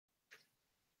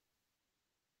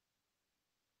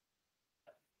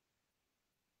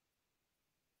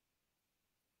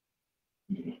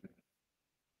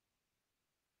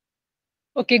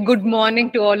Okay, good morning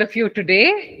to all of you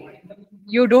today.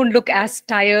 You don't look as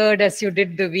tired as you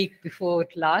did the week before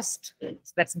last.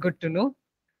 So that's good to know.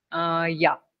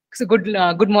 Yeah. So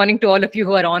good morning to all of you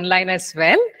who are online as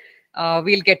well.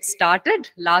 We'll get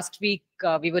started. Last week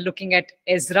we were looking at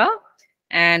Ezra,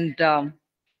 and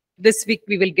this week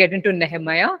we will get into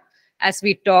Nehemiah. As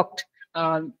we talked,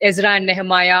 Ezra and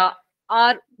Nehemiah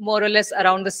are more or less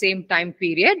around the same time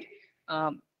period.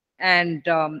 And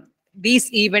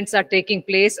these events are taking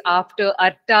place after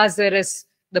Artaxerxes,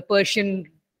 the Persian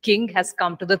king, has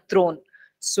come to the throne.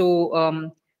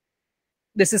 So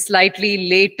this is slightly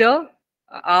later,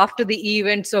 after the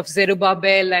events of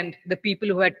Zerubbabel and the people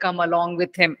who had come along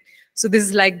with him. So this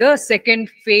is like the second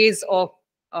phase of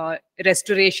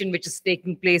restoration, which is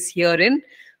taking place here in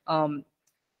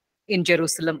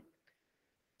Jerusalem.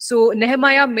 So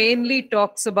Nehemiah mainly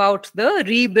talks about the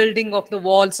rebuilding of the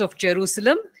walls of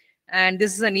Jerusalem. And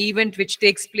this is an event which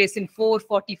takes place in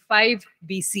 445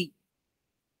 BC.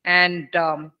 And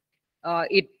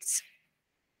it's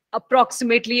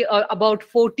approximately about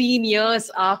 14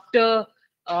 years after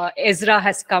Ezra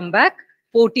has come back.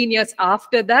 14 years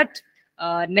after that,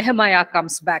 Nehemiah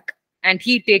comes back. And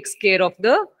he takes care of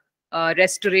the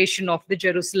restoration of the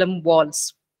Jerusalem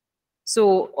walls.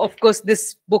 So, of course,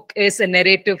 this book is a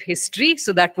narrative history.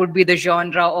 So that would be the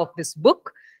genre of this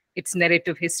book. It's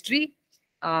narrative history.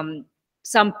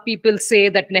 Some people say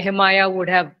that Nehemiah would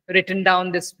have written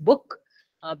down this book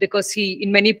because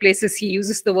in many places, he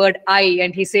uses the word I,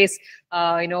 and he says,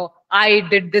 I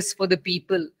did this for the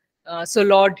people. So,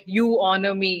 Lord, you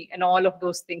honor me, and all of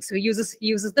those things. So he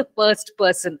uses the first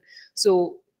person.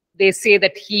 So they say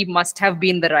that he must have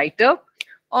been the writer.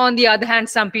 On the other hand,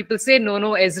 some people say,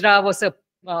 no, Ezra was a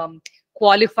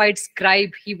qualified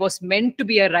scribe. He was meant to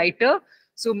be a writer.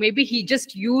 So maybe he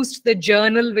just used the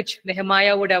journal which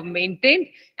Nehemiah would have maintained,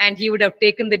 and he would have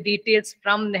taken the details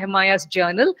from Nehemiah's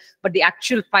journal, but the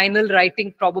actual final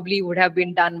writing probably would have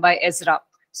been done by Ezra.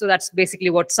 So that's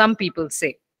basically what some people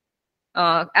say.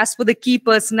 As for the key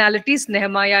personalities,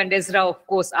 Nehemiah and Ezra, of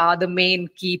course, are the main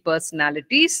key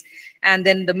personalities. And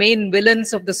then the main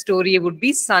villains of the story would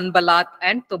be Sanballat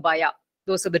and Tobiah.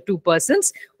 Those are the two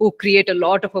persons who create a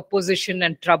lot of opposition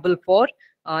and trouble for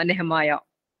Nehemiah.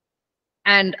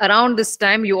 And around this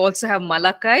time, you also have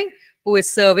Malachi, who is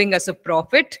serving as a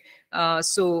prophet.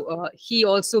 So he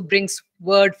also brings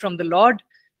word from the Lord.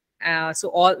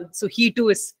 So he too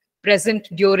is present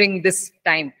during this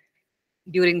time,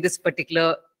 during this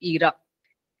particular era.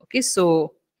 Okay,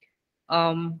 so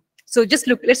let's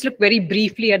look very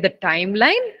briefly at the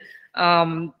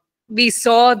timeline. We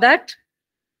saw that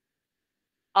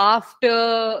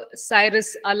after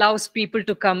Cyrus allows people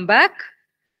to come back,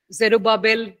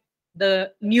 Zerubbabel,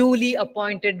 the newly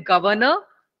appointed governor,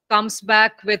 comes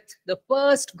back with the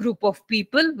first group of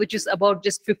people, which is about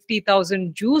just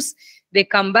 50,000 Jews. They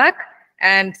come back,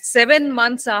 and 7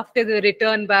 months after they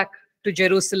return back to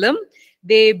Jerusalem,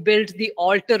 they build the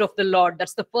altar of the Lord.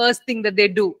 That's the first thing that they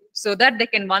do, so that they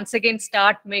can once again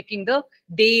start making the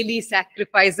daily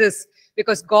sacrifices,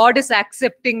 because God is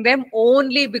accepting them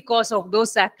only because of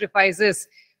those sacrifices.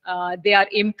 They are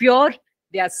impure,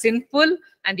 they are sinful,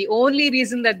 and the only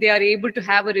reason that they are able to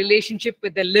have a relationship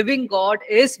with the living God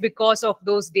is because of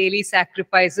those daily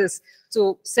sacrifices.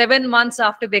 So 7 months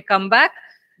after they come back,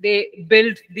 they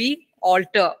build the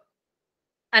altar.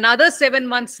 Another 7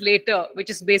 months later,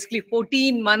 which is basically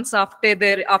 14 months after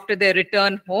their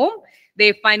return home,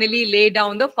 they finally lay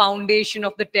down the foundation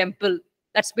of the temple.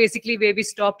 That's basically where we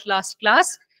stopped last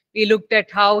class. We looked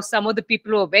at how some of the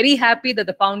people were very happy that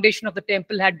the foundation of the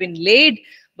temple had been laid,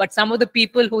 but some of the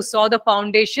people who saw the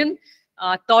foundation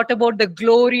thought about the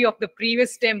glory of the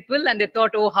previous temple, and they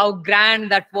thought, oh, how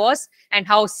grand that was and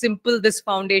how simple this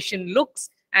foundation looks.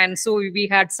 And so we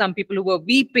had some people who were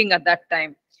weeping at that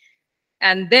time.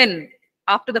 And then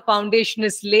after the foundation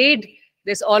is laid,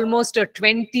 there's almost a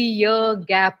 20-year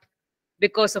gap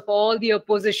because of all the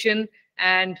opposition,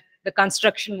 and the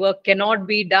construction work cannot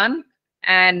be done.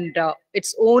 And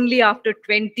it's only after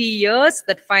 20 years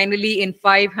that finally in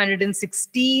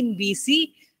 516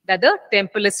 BC that the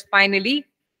temple is finally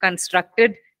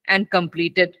constructed and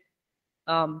completed.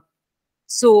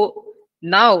 So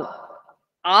now,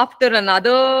 after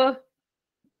another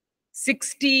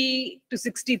 60 to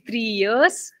 63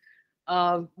 years,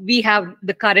 we have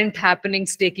the current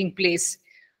happenings taking place.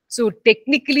 So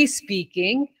technically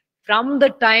speaking, from the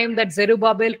time that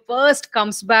Zerubbabel first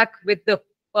comes back with the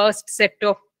first set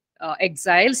of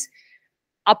exiles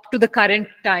up to the current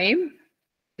time,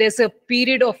 there's a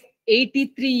period of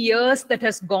 83 years that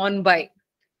has gone by.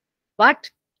 But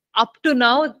up to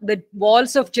now, the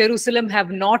walls of Jerusalem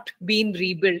have not been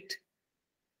rebuilt.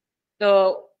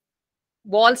 The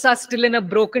walls are still in a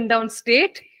broken down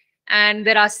state, and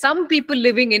there are some people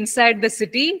living inside the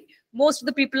city. Most of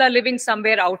the people are living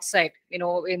somewhere outside, in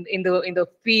the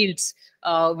fields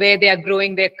where they are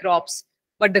growing their crops.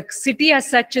 But the city as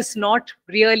such is not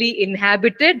really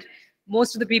inhabited.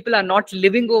 Most of the people are not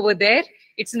living over there.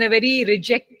 It's in a very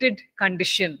rejected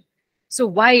condition. So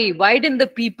why didn't the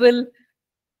people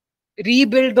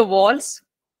rebuild the walls?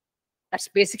 That's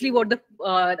basically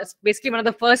that's basically one of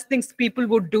the first things people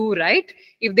would do, right?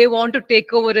 If they want to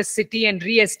take over a city and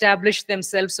re-establish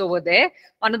themselves over there,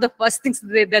 one of the first things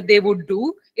that they would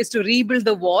do is to rebuild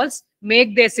the walls,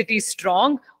 make their city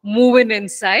strong, move in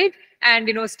inside, and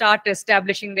start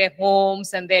establishing their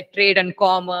homes and their trade and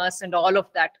commerce and all of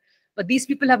that. But these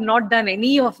people have not done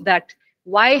any of that.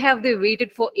 Why have they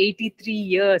waited for 83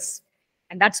 years?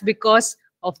 And that's because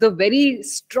of the very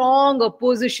strong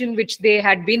opposition which they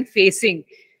had been facing.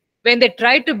 When they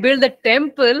tried to build the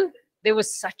temple, there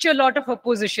was such a lot of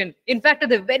opposition. In fact, at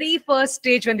the very first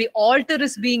stage, when the altar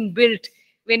is being built,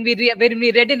 when we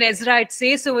read in Ezra, it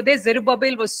says over there,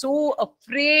 Zerubbabel was so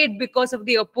afraid because of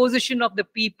the opposition of the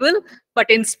people. But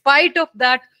in spite of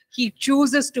that, he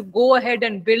chooses to go ahead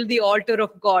and build the altar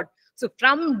of God. So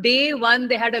from day one,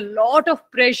 they had a lot of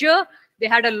pressure. They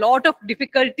had a lot of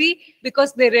difficulty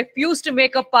because they refused to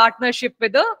make a partnership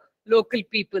with the local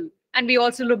people. And we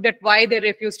also looked at why they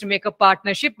refused to make a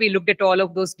partnership. We looked at all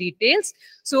of those details.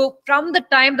 So from the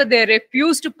time that they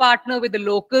refused to partner with the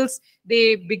locals,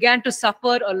 they began to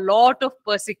suffer a lot of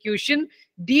persecution.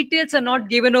 Details are not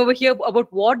given over here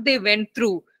about what they went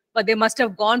through, but they must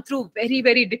have gone through very,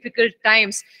 very difficult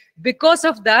times. Because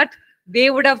of that,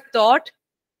 they would have thought,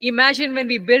 imagine when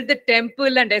we built the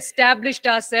temple and established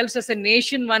ourselves as a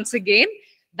nation once again,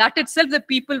 that itself, the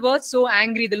people were so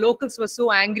angry. The locals were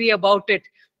so angry about it.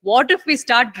 What if we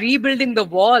start rebuilding the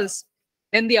walls?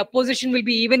 Then the opposition will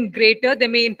be even greater. They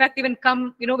may, in fact, even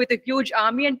come, with a huge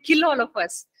army and kill all of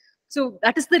us. So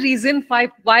that is the reason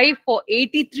why for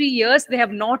 83 years, they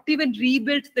have not even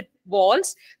rebuilt the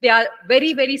walls. They are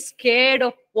very, very scared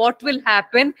of what will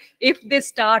happen if they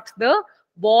start the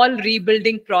wall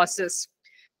rebuilding process.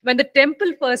 When the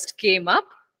temple first came up,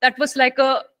 that was like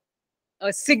a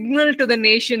signal to the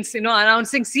nations,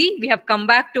 announcing, see, we have come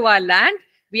back to our land.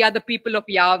 We are the people of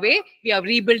Yahweh. We are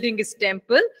rebuilding his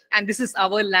temple, and this is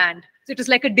our land. So it was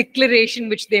like a declaration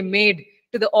which they made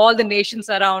to all the nations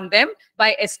around them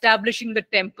by establishing the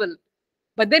temple.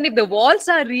 But then if the walls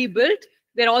are rebuilt,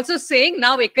 they're also saying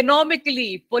now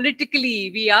economically, politically,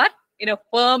 we are in a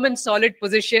firm and solid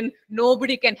position.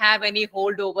 Nobody can have any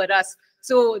hold over us.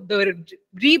 So the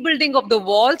rebuilding of the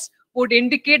walls would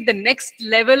indicate the next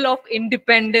level of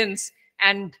independence,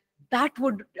 and that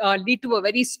would lead to a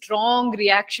very strong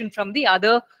reaction from the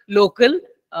other local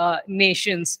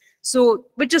nations. So,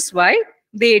 which is why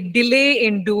they delay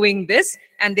in doing this,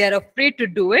 and they are afraid to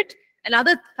do it.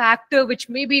 Another factor which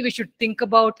maybe we should think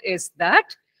about is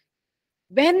that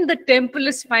when the temple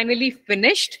is finally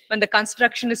finished, when the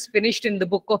construction is finished in the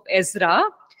book of Ezra,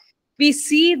 we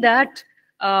see that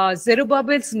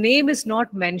Zerubbabel's name is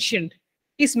not mentioned.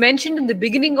 He's mentioned in the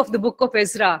beginning of the book of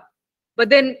Ezra. But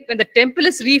then when the temple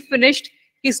is refinished,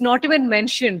 he's not even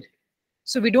mentioned.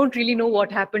 So we don't really know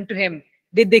what happened to him.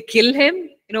 Did they kill him?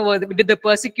 Did the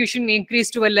persecution increase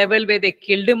to a level where they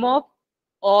killed him off?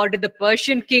 Or did the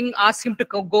Persian king ask him to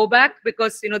go back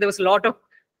because, there was a lot of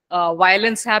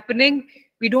violence happening?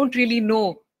 We don't really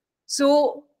know.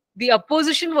 So the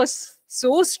opposition was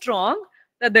so strong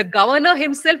that the governor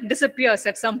himself disappears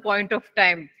at some point of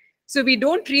time. So we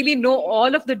don't really know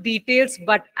all of the details,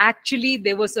 but actually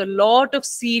there was a lot of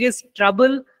serious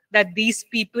trouble that these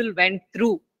people went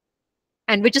through,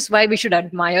 and which is why we should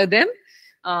admire them.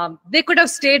 They could have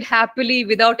stayed happily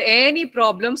without any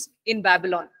problems in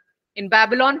Babylon. In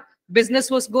Babylon,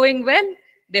 business was going well,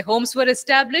 their homes were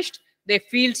established, their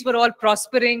fields were all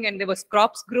prospering, and there was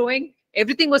crops growing.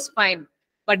 Everything was fine.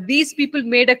 But these people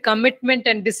made a commitment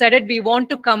and decided, we want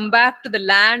to come back to the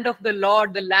land of the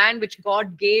Lord, the land which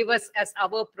God gave us as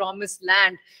our promised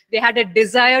land. They had a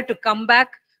desire to come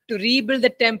back, to rebuild the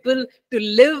temple, to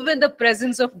live in the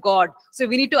presence of God. So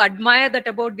we need to admire that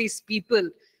about these people.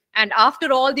 And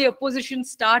after all the opposition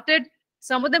started,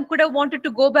 some of them could have wanted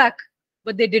to go back,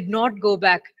 but they did not go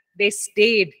back. They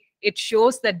stayed. It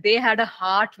shows that they had a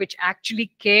heart which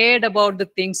actually cared about the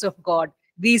things of God.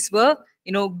 These were,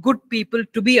 good people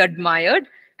to be admired.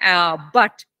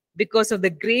 But because of the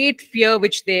great fear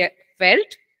which they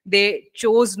felt, they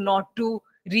chose not to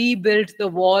rebuild the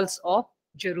walls of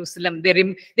Jerusalem.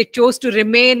 They chose to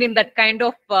remain in that kind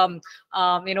of,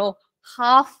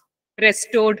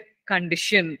 half-restored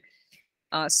condition.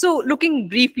 So looking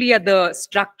briefly at the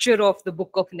structure of the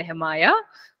book of Nehemiah,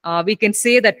 we can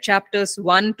say that chapters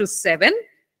 1 to 7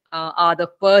 are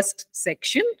the first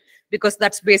section, because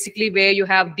that's basically where you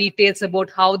have details about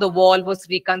how the wall was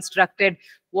reconstructed,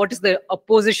 what is the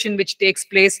opposition which takes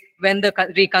place when the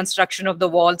reconstruction of the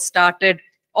wall started.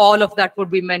 All of that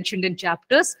would be mentioned in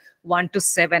chapters 1 to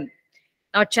 7.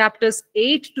 Now, chapters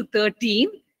 8 to 13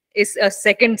 is a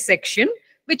second section,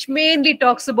 which mainly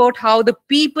talks about how the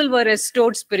people were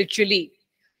restored spiritually,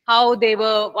 how they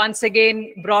were once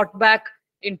again brought back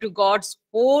into God's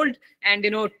fold, and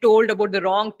told about the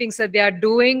wrong things that they are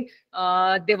doing.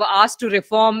 They were asked to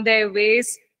reform their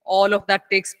ways. All of that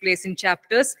takes place in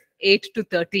chapters 8 to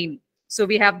 13. So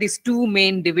we have these two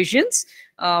main divisions.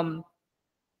 And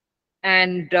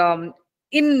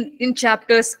in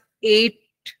chapters 8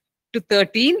 to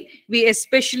 13, we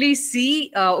especially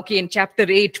see, in chapter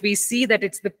 8, we see that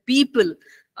it's the people.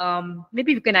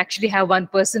 Maybe we can actually have one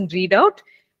person read out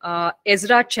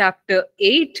Ezra chapter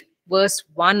 8, verse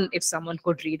 1, if someone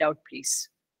could read out, please.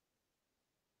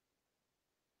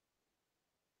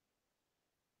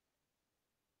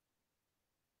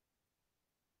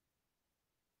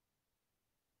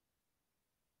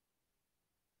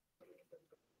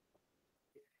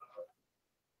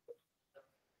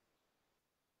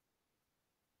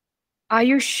 Are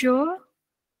you sure?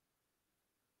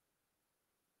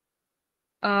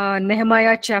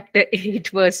 Nehemiah chapter 8,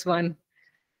 verse 1.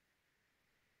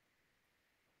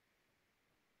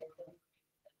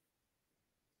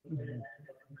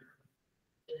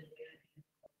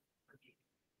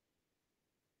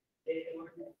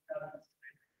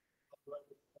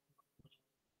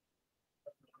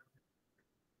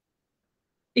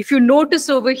 If you notice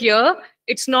over here,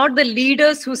 it's not the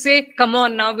leaders who say, come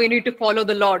on, now we need to follow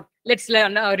the Lord. Let's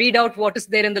read out what is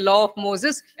there in the law of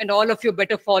Moses, and all of you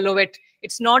better follow it.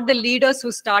 It's not the leaders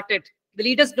who start it. The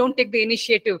leaders don't take the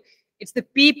initiative. It's the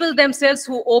people themselves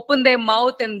who open their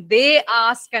mouth and they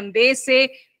ask and they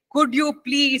say, could you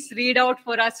please read out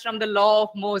for us from the law of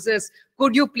Moses?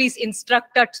 Could you please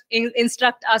instruct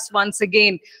us once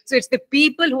again? So it's the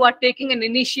people who are taking an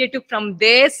initiative from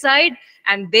their side,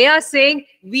 and they are saying,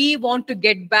 we want to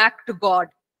get back to God.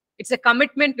 It's a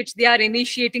commitment which they are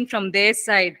initiating from their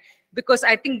side, because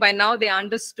I think by now they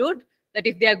understood that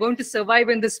if they are going to survive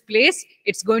in this place,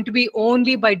 it's going to be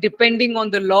only by depending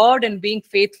on the Lord and being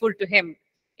faithful to Him.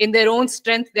 In their own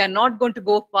strength, they are not going to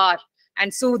go far.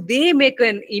 And so they make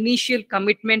an initial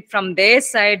commitment from their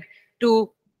side to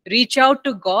reach out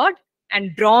to God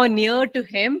and draw near to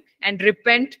Him and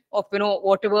repent of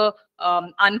whatever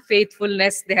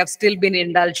unfaithfulness they have still been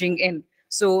indulging in.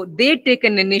 So they take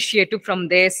an initiative from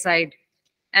their side.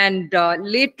 And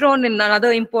later on,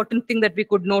 another important thing that we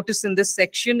could notice in this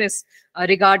section is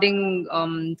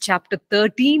regarding chapter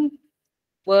 13,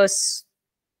 verse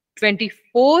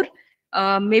 24.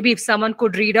 Maybe if someone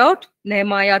could read out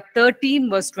Nehemiah 13,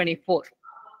 verse 24.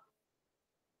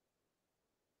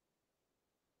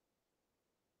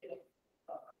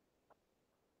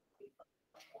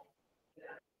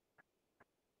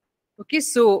 Okay,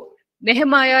 so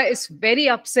Nehemiah is very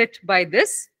upset by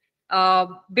this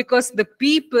because the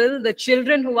people, the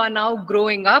children who are now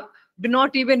growing up, do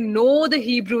not even know the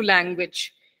Hebrew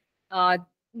language.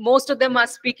 Most of them are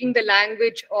speaking the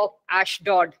language of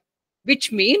Ashdod,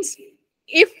 which means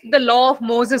if the law of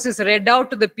Moses is read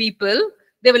out to the people,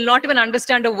 they will not even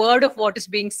understand a word of what is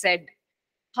being said.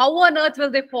 How on earth will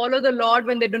they follow the Lord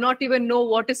when they do not even know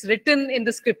what is written in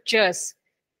the scriptures?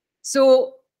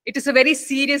 So it is a very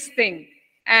serious thing.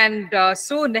 And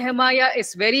so Nehemiah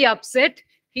is very upset.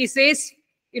 He says,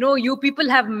 you people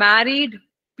have married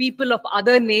people of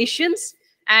other nations,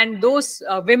 and those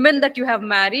women that you have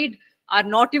married are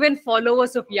not even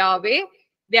followers of Yahweh.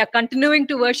 They are continuing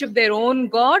to worship their own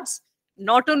gods.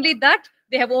 Not only that,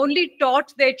 they have only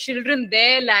taught their children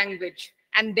their language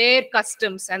and their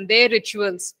customs and their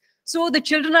rituals. So the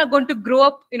children are going to grow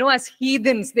up, as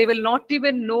heathens. They will not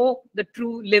even know the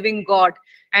true living God.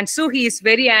 And so he is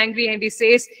very angry, and he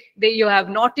says that you have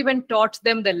not even taught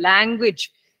them the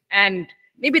language. And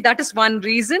maybe that is one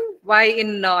reason why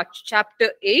in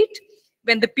chapter 8,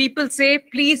 when the people say,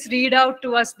 please read out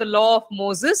to us the law of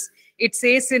Moses, it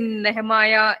says in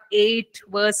Nehemiah 8,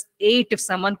 verse 8, if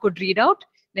someone could read out,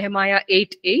 Nehemiah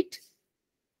 8, 8.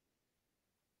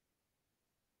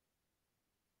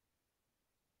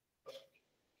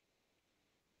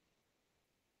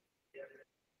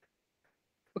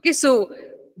 Okay, so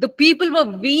the people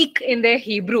were weak in their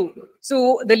Hebrew.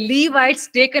 So the Levites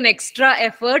take an extra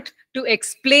effort to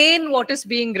explain what is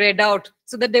being read out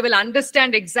so that they will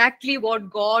understand exactly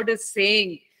what God is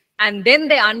saying. And then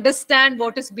they understand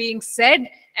what is being said,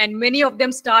 and many of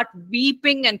them start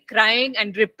weeping and crying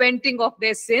and repenting of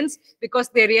their sins, because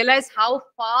they realize how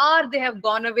far they have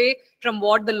gone away from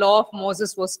what the law of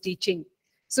Moses was teaching.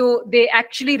 So they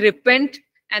actually repent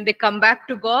and they come back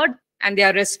to God and they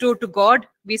are restored to God.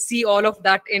 We see all of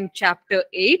that in chapter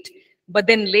 8. But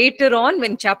then later on,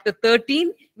 when chapter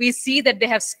 13, we see that they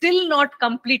have still not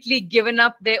completely given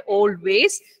up their old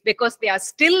ways, because they are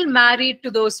still married to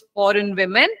those foreign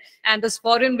women, and those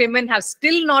foreign women have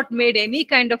still not made any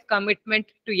kind of commitment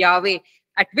to Yahweh.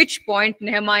 At which point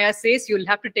Nehemiah says, you'll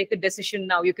have to take a decision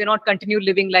now. You cannot continue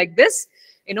living like this,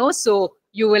 so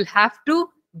you will have to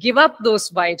give up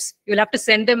those wives. You'll have to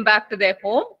send them back to their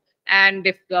home. And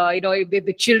if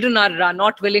the children are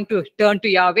not willing to turn to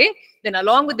Yahweh, then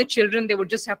along with the children, they would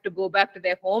just have to go back to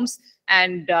their homes,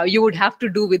 and you would have to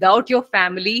do without your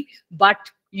family, but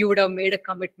you would have made a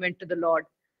commitment to the Lord.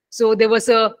 So there was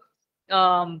a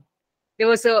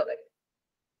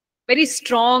very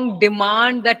strong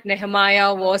demand that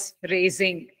Nehemiah was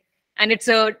raising, and it's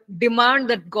a demand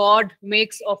that God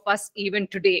makes of us even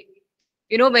today.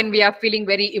 When we are feeling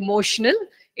very emotional,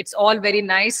 it's all very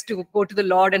nice to go to the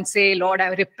Lord and say, Lord, I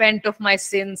repent of my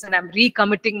sins and I'm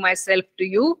recommitting myself to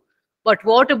you. But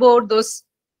what about those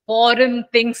foreign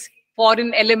things,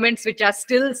 foreign elements which are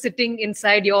still sitting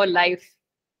inside your life?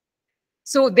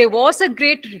 So there was a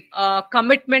great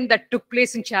commitment that took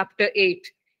place in chapter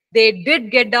 8. They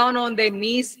did get down on their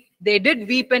knees. They did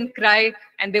weep and cry,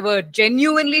 and they were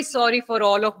genuinely sorry for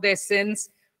all of their sins.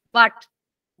 But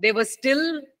there were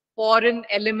still foreign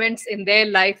elements in their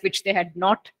life which they had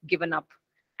not given up.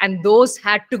 And those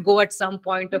had to go at some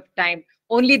point of time.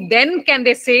 Only then can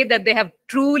they say that they have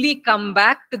truly come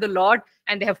back to the Lord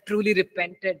and they have truly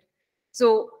repented.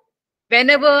 So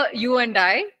whenever you and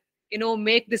I,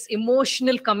 make this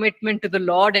emotional commitment to the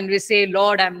Lord, and we say,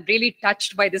 Lord, I'm really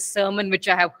touched by this sermon which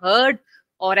I have heard,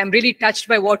 or I'm really touched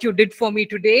by what you did for me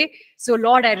today. So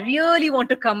Lord, I really want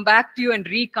to come back to you and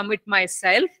recommit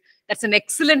myself. That's an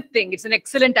excellent thing. It's an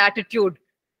excellent attitude.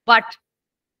 But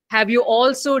have you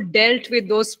also dealt with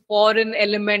those foreign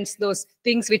elements, those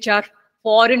things which are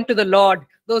foreign to the Lord,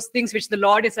 those things which the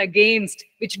Lord is against,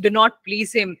 which do not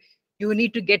please him? You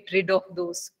need to get rid of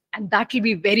those. And that will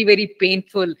be very, very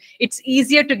painful. It's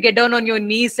easier to get down on your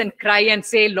knees and cry and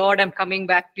say, Lord, I'm coming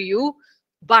back to you.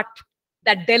 But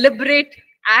that deliberate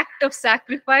act of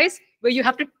sacrifice, where you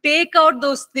have to take out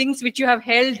those things which you have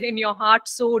held in your heart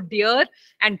so dear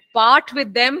and part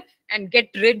with them and get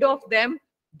rid of them,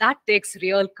 that takes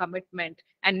real commitment.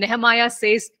 And Nehemiah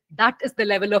says that is the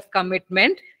level of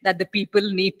commitment that the people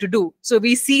need to do. So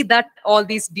we see that all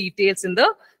these details in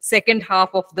the second half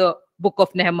of the book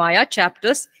of Nehemiah,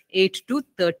 chapters 8 to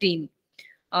 13.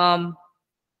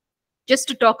 Just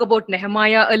to talk about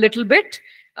Nehemiah a little bit,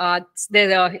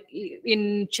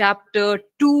 in chapter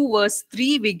 2, verse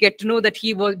 3, we get to know that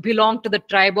he belonged to the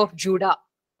tribe of Judah.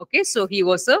 Okay, so he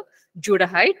was a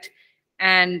Judahite.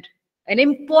 And an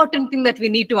important thing that we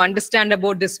need to understand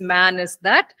about this man is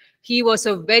that he was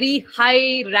a very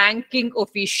high-ranking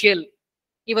official.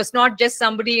 He was not just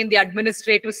somebody in the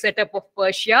administrative setup of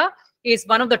Persia. He is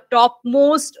one of the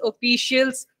topmost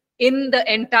officials in the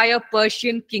entire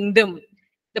Persian kingdom.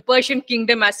 The Persian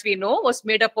kingdom, as we know, was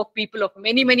made up of people of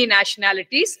many, many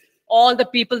nationalities, all the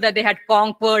people that they had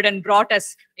conquered and brought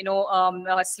as,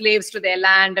 slaves to their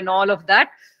land and all of that.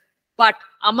 But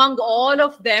among all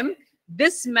of them,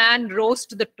 this man rose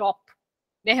to the top.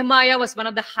 Nehemiah was one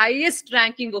of the highest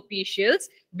ranking officials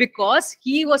because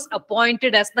he was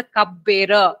appointed as the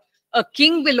cupbearer. A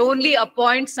king will only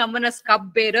appoint someone as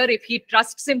cupbearer if he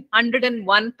trusts him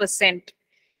 101%,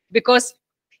 because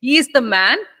he is the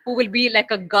man who will be like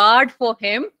a guard for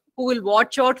him, who will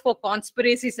watch out for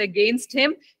conspiracies against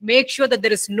him, make sure that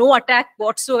there is no attack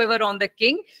whatsoever on the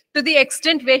king, to the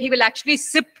extent where he will actually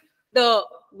sip the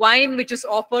wine which is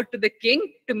offered to the king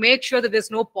to make sure that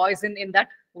there's no poison in that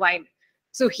wine.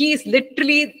 So he is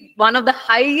literally one of the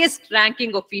highest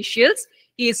ranking officials.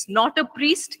 He is not a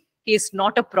priest. He is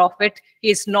not a prophet.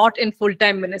 He is not in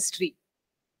full-time ministry.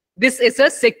 This is a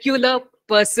secular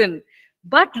person.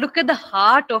 But look at the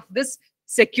heart of this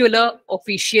secular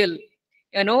official.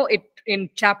 In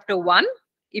chapter 1,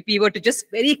 if we were to just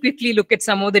very quickly look at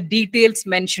some of the details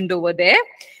mentioned over there,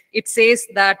 it says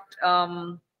that,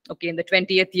 in the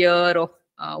 20th year of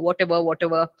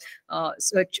whatever.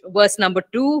 So verse number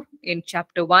 2 in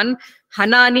chapter 1,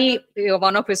 Hanani,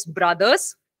 one of his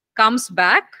brothers, comes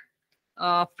back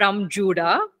from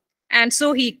Judah. And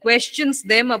so he questions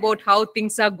them about how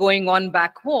things are going on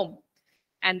back home.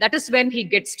 And that is when he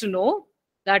gets to know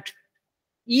that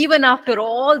even after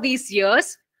all these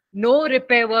years, no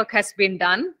repair work has been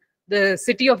done. The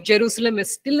city of Jerusalem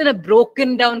is still in a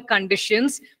broken down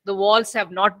conditions. The walls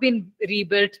have not been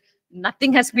rebuilt.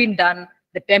 Nothing has been done.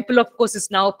 The temple, of course,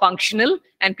 is now functional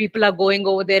and people are going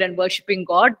over there and worshiping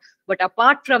God. But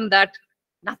apart from that,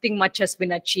 nothing much has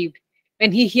been achieved.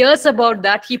 When he hears about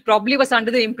that, he probably was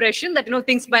under the impression that,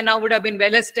 things by now would have been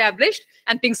well established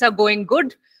and things are going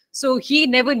good. So he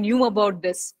never knew about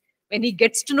this. When he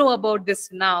gets to know about this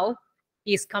now,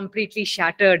 he is completely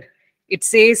shattered. It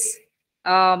says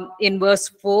in verse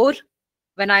 4,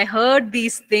 when I heard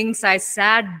these things, I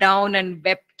sat down and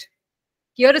wept.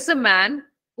 Here is a man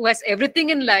who has everything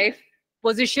in life,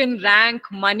 position, rank,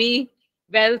 money,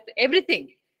 wealth, everything.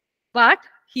 But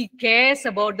he cares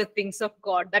about the things of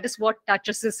God. That is what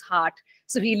touches his heart.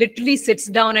 So he literally sits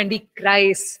down and he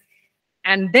cries.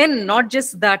 And then not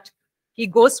just that, he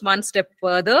goes one step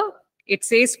further. It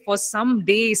says, for some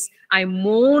days I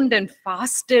mourned and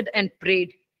fasted and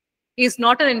prayed. He is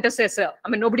not an intercessor. I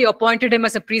mean, nobody appointed him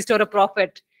as a priest or a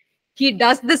prophet. He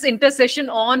does this intercession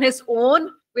on his own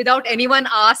without anyone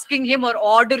asking him or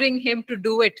ordering him to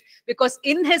do it. Because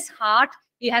in his heart,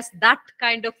 he has that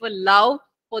kind of a love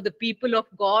for the people of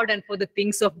God and for the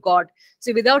things of God.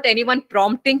 So without anyone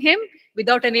prompting him,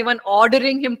 without anyone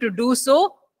ordering him to do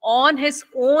so, on his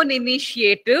own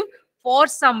initiative, for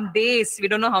some days, we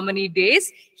don't know how many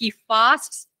days, he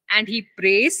fasts and he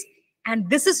prays. And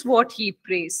this is what he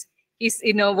prays. He's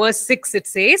in verse 6, it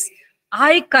says,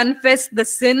 I confess the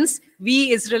sins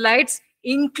we Israelites,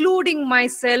 including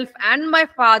myself and my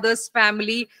father's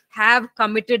family, have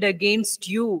committed against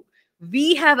you.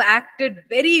 We have acted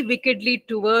very wickedly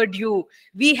toward you.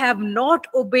 We have not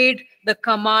obeyed the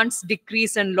commands,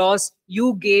 decrees, and laws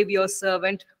you gave your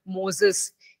servant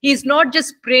Moses. He is not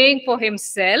just praying for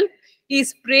himself. He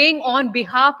is praying on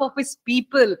behalf of his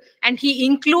people, and he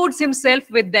includes himself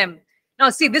with them. Now,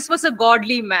 see, this was a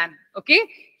godly man, okay?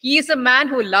 He is a man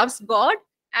who loves God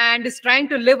and is trying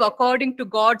to live according to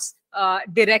God's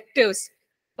directives.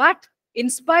 But in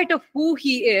spite of who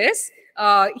he is,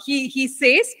 he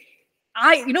says,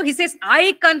 he says,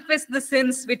 I confess the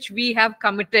sins which we have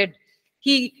committed.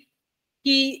 He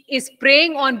is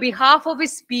praying on behalf of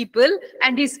his people,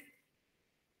 and he's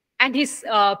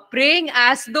praying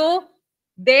as though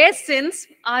their sins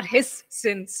are his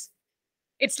sins.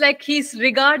 It's like he's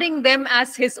regarding them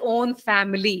as his own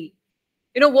family.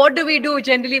 What do we do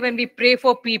generally when we pray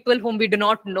for people whom we do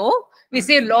not know? We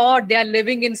say, Lord, they are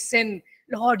living in sin.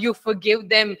 Lord, you forgive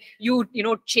them. You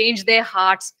change their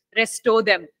hearts, restore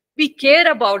them. We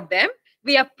care about them.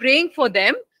 We are praying for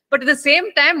them. But at the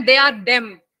same time, they are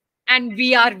them and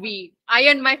we are we. I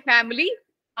and my family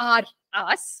are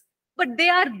us, but they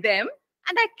are them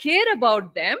and I care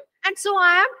about them. And so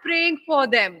I am praying for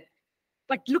them.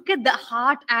 But look at the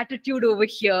heart attitude over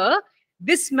here.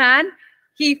 This man,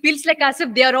 he feels like as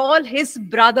if they are all his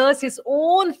brothers, his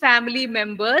own family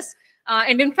members.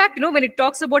 And in fact, when it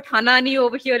talks about Hanani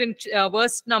over here in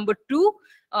verse number 2,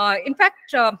 in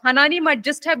fact, Hanani might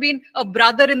just have been a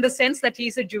brother in the sense that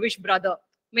he's a Jewish brother.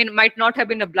 I mean, might not have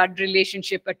been a blood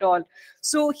relationship at all.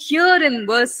 So here in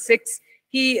verses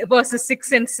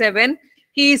 6 and 7,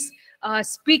 he's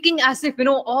speaking as if,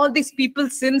 all these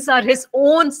people's sins are his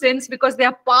own sins because they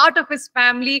are part of his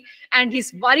family and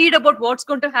he's worried about what's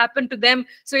going to happen to them.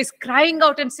 So he's crying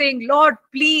out and saying, Lord,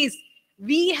 please,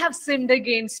 we have sinned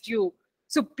against you.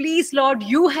 So please, Lord,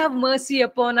 you have mercy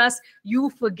upon us.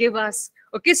 You forgive us.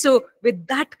 Okay, so with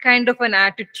that kind of an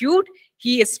attitude,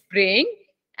 he is praying.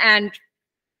 And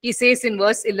he says in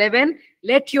verse 11,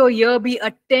 let your ear be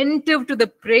attentive to the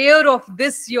prayer of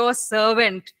this your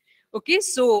servant. Okay,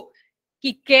 so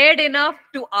he cared enough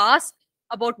to ask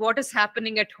about what is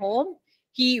happening at home.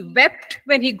 He wept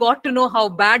when he got to know how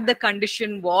bad the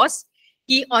condition was.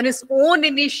 He, on his own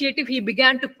initiative, he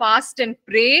began to fast and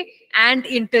pray and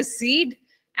intercede.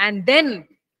 And then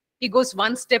he goes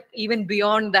one step even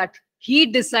beyond that. He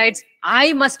decides,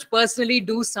 I must personally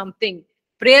do something.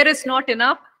 Prayer is not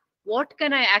enough. What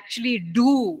can I actually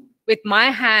do with my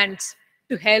hands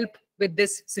to help with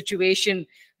this situation?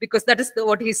 Because that is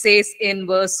what he says in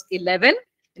verse 11,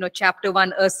 chapter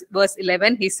 1, verse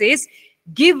 11. He says,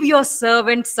 give your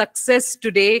servant success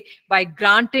today by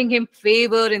granting him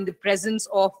favor in the presence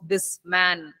of this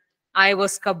man. I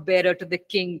was cupbearer to the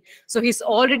king. So he's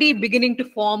already beginning to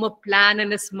form a plan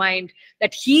in his mind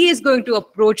that he is going to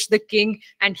approach the king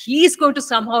and he is going to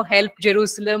somehow help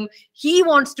Jerusalem. He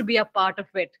wants to be a part of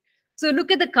it. So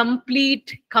look at the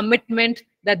complete commitment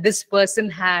that this person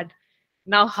had.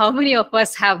 Now, how many of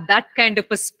us have that kind of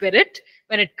a spirit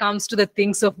when it comes to the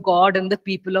things of God and the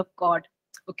people of God?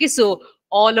 Okay, so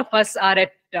all of us are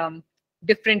at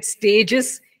different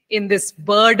stages in this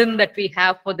burden that we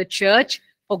have for the church,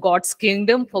 for God's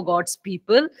kingdom, for God's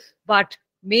people. But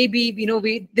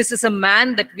maybe, this is a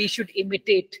man that we should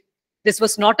imitate. This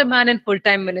was not a man in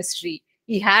full-time ministry.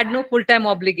 He had no full-time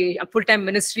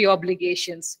ministry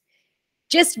obligations.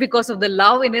 Just because of the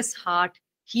love in his heart,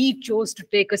 he chose to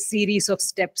take a series of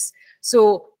steps.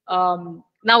 So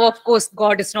now, of course,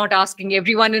 God is not asking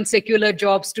everyone in secular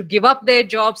jobs to give up their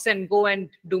jobs and go and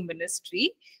do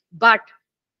ministry. But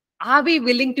are we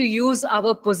willing to use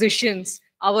our positions,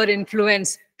 our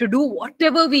influence, to do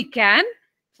whatever we can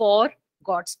for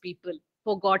God's people,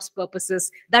 for God's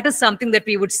purposes? That is something that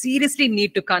we would seriously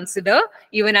need to consider,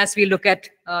 even as we look at,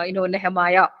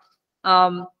 Nehemiah.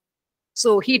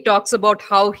 So he talks about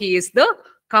how he is the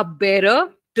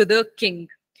cupbearer to the king.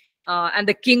 And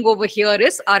the king over here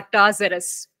is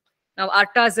Artaxerxes. Now,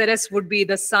 Artaxerxes would be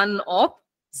the son of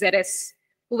Zeres.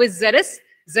 Who is Zeres?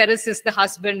 Zeres is the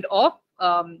husband of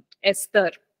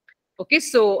Esther. Okay,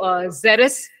 so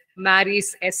Zeres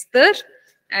marries Esther,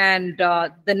 and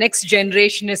the next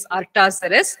generation is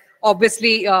Artaxerxes.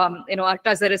 Obviously,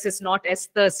 Artaxerxes is not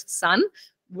Esther's son.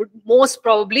 Most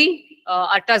probably,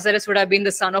 Artaxerxes would have been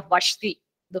the son of Vashti,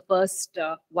 the first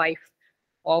wife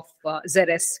of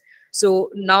Zeres.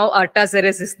 So now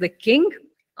Artaxerxes is the king.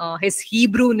 His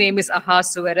Hebrew name is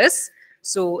Ahasuerus.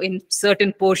 So in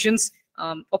certain portions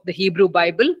of the Hebrew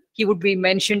Bible, he would be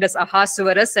mentioned as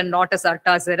Ahasuerus and not as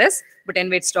Artaxerxes. But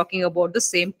anyway, it's talking about the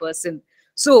same person.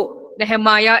 So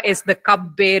Nehemiah is the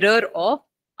cupbearer of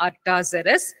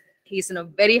Artaxerxes. He's in a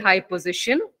very high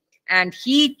position, and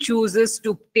he chooses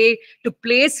to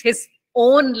place his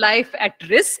own life at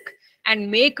risk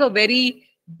and make a very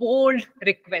bold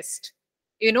request.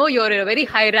 You're a very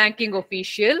high-ranking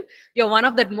official. You're one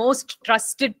of the most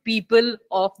trusted people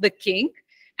of the king.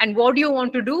 And what do you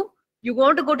want to do? You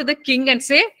want to go to the king and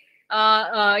say,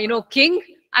 King,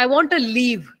 I want to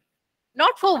leave.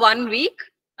 Not for 1 week,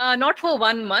 not for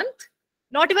 1 month,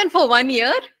 not even for 1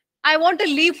 year. I want to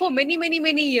leave for many, many,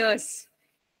 many years.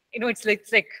 It's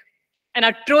like an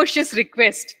atrocious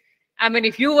request. I mean,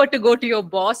 if you were to go to your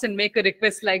boss and make a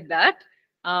request like that,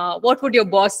 what would your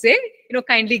boss say?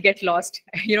 Kindly get lost.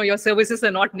 Your services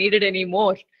are not needed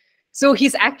anymore. So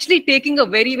he's actually taking a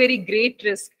very, very great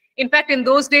risk. In fact, in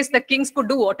those days, the kings could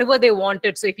do whatever they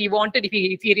wanted. So if he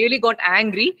really got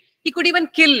angry, he could even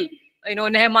kill,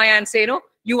 Nehemiah and say,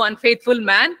 you unfaithful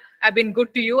man, I've been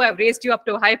good to you. I've raised you up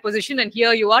to a high position. And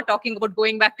here you are talking about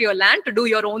going back to your land to do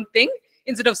your own thing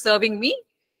instead of serving me.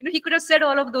 He could have said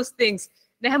all of those things.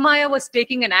 Nehemiah was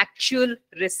taking an actual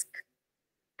risk.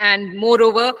 And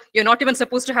moreover, you're not even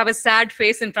supposed to have a sad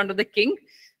face in front of the king,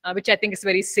 which I think is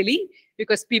very silly,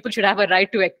 because people should have a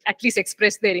right to at least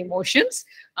express their emotions.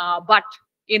 But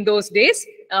in those days,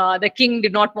 the king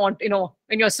did not want,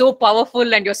 when you're so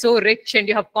powerful and you're so rich and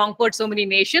you have conquered so many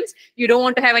nations, you don't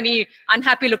want to have any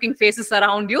unhappy looking faces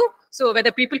around you. So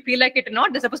whether people feel like it or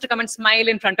not, they're supposed to come and smile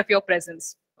in front of your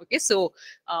presence. Okay, so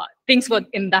things were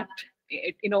in that,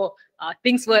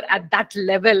 things were at that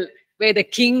level where the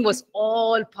king was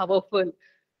all powerful.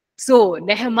 So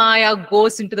Nehemiah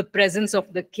goes into the presence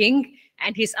of the king,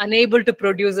 and he's unable to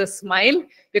produce a smile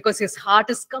because his heart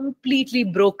is completely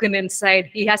broken inside.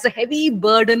 He has a heavy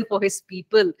burden for his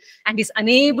people, and he's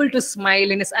unable to smile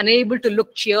and is unable to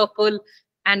look cheerful.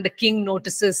 And the king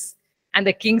notices, and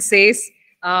the king says,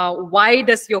 why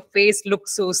does your face look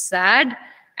so sad?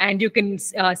 And you can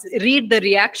read the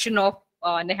reaction of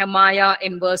Nehemiah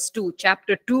in verse 2,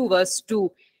 chapter 2, verse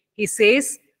 2. He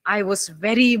says, I was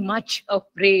very much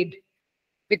afraid,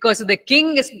 because if the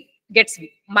king gets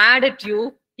mad at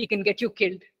you, he can get you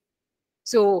killed.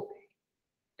 So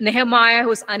Nehemiah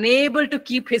was unable to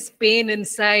keep his pain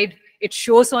inside. It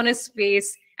shows on his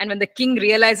face. And when the king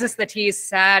realizes that he is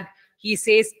sad, he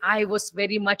says, I was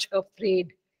very much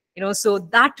afraid. So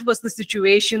that was the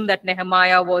situation that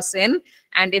Nehemiah was in.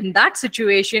 And in that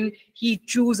situation, he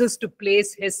chooses to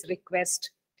place his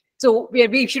request. So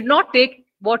we should not take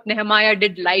what Nehemiah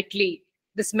did lightly.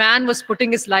 This man was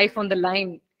putting his life on the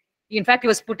line. In fact, he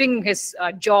was putting his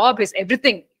job, his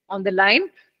everything on the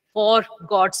line for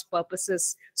God's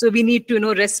purposes. So we need to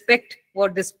respect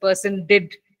what this person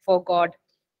did for God.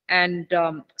 And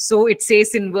so it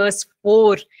says in verse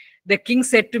 4, the king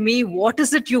said to me, what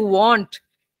is it you want?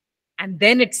 And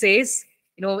then it says,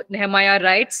 Nehemiah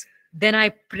writes, then I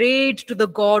prayed to the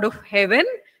God of heaven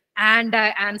and I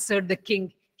answered the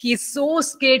king. He is so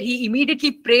scared. He immediately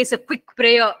prays a quick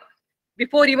prayer.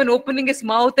 Before even opening his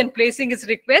mouth and placing his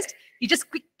request, he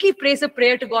just quickly prays a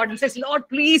prayer to God and says, Lord,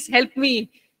 please help me,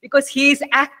 because he is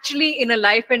actually in a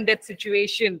life and death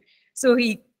situation. So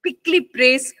he quickly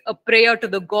prays a prayer to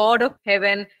the God of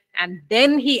heaven, and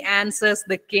then he answers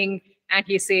the king, and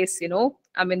he says,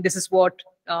 this is what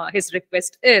his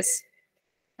request is.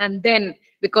 And then,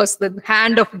 because the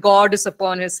hand of God is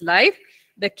upon his life,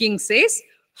 the king says,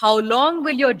 "How long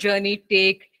will your journey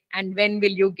take, and when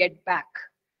will you get back?"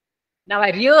 Now,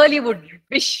 I really would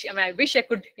wish, I wish I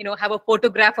could, have a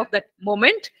photograph of that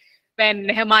moment when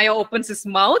Nehemiah opens his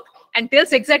mouth and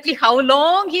tells exactly how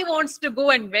long he wants to go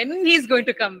and when he's going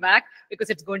to come back, because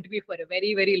it's going to be for a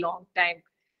very, very long time.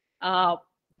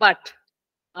 But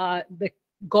the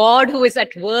God who is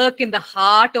at work in the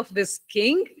heart of this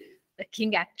king, the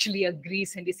king actually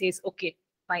agrees and he says, "Okay,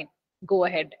 fine, go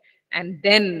ahead." And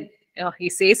then he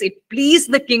says, "It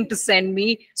pleased the king to send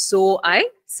me, so I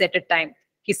set a time."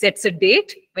 He sets a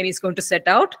date when he's going to set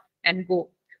out and go.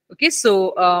 Okay,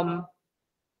 so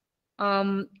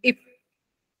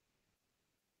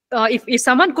if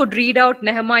someone could read out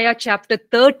Nehemiah chapter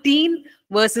 13,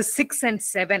 verses 6 and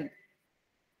 7.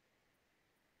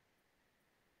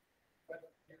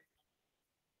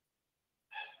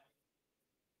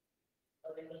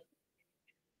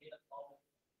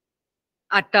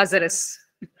 Artaxerxes.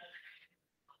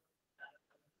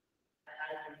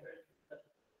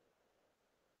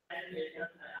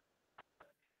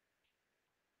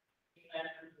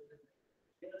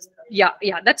 Yeah,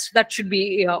 that should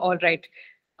be all right.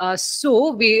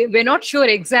 So we're not sure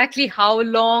exactly how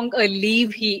long a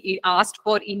leave he asked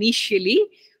for initially,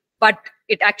 but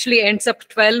it actually ends up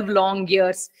 12 long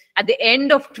years. At the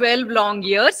end of 12 long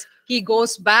years, he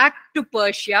goes back to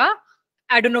Persia.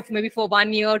 I don't know if maybe for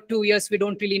 1 year, 2 years, we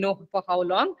don't really know for how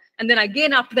long. And then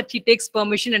again, after that, he takes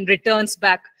permission and returns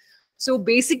back. So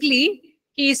basically,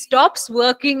 he stops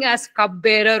working as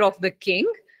cupbearer of the king,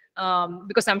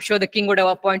 because I'm sure the king would have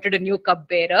appointed a new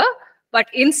cupbearer. But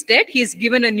instead, he's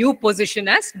given a new position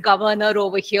as governor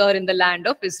over here in the land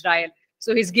of Israel.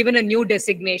 So he's given a new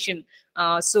designation.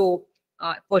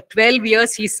 For 12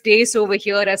 years, he stays over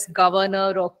here as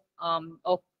governor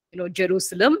of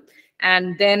Jerusalem.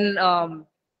 And then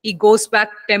he goes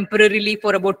back temporarily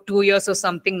for about 2 years or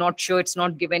something. Not sure, it's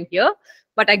not given here.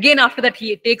 But again, after that,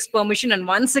 he takes permission and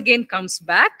once again comes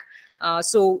back.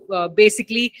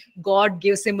 Basically, God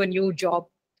gives him a new job.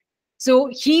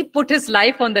 So he put his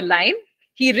life on the line.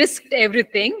 He risked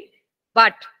everything,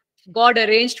 but God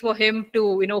arranged for him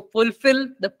to, fulfill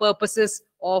the purposes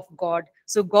of God.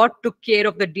 So God took care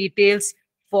of the details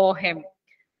for him.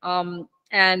 So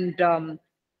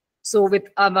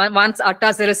once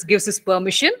Artaxerxes gives his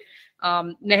permission,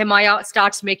 Nehemiah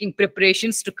starts making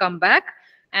preparations to come back.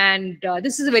 And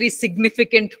this is a very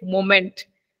significant moment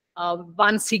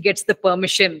once he gets the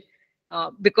permission.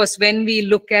 Because when we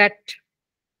look at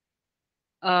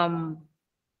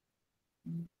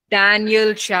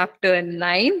Daniel chapter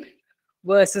 9,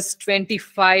 verses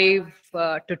 25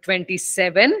 to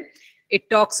 27, it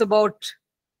talks about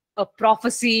a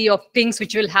prophecy of things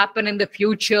which will happen in the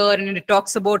future, and it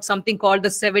talks about something called the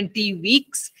 70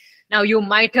 weeks. Now, you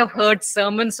might have heard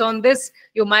sermons on this.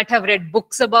 You might have read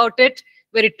books about it,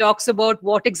 where it talks about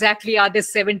what exactly are the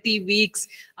 70 weeks,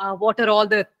 what are all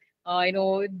the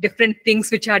different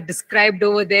things which are described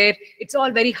over there. It's all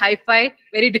very hi-fi,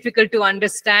 very difficult to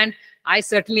understand. I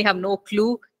certainly have no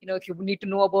clue. If you need to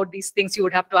know about these things, you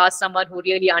would have to ask someone who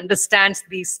really understands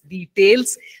these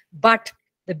details. But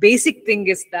the basic thing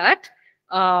is that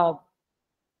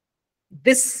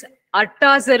this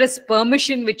Artaxerxes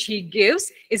permission which he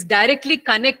gives is directly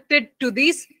connected to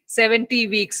these 70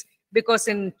 weeks. Because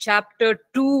in chapter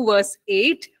 2, verse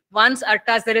 8, once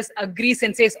Artaxerxes agrees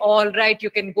and says, "All right, you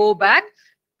can go back,"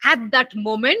 at that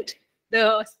moment,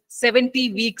 the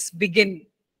 70 weeks begin.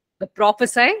 The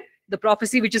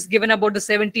prophecy which is given about the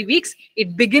 70 weeks,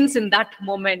 it begins in that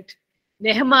moment.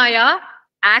 Nehemiah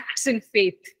acts in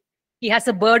faith. He has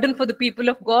a burden for the people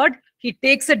of God. He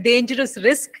takes a dangerous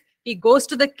risk. He goes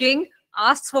to the king,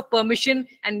 asks for permission,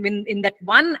 and in that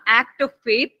one act of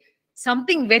faith,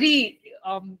 something very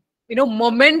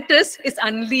momentous is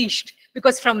unleashed,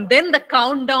 because from then the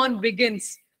countdown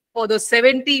begins for those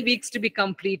 70 weeks to be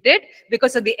completed,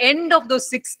 because at the end of those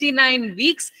 69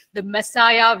 weeks, the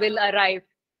Messiah will arrive.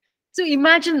 So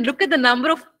imagine, look at the number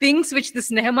of things which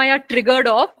this Nehemiah triggered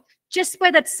off just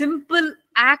by that simple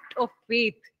act of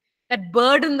faith, that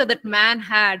burden that man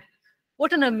had.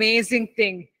 What an amazing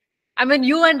thing. I mean,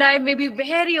 you and I may be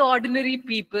very ordinary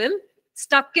people,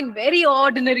 stuck in very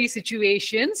ordinary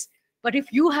situations, but if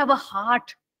you have a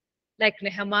heart like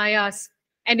Nehemiah's,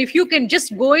 and if you can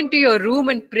just go into your room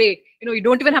and pray, you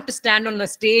don't even have to stand on a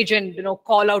stage and,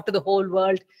 call out to the whole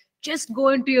world. Just go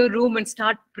into your room and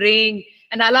start praying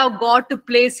and allow God to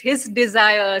place his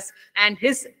desires and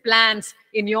his plans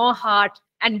in your heart.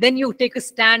 And then you take a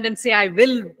stand and say, "I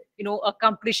will,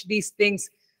 accomplish these things."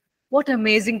 What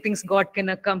amazing things God can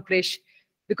accomplish.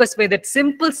 because by that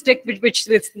simple step which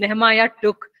this Nehemiah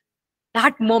took,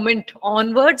 that moment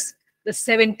onwards, the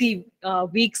 70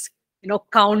 weeks,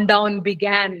 countdown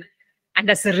began. And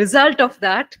as a result of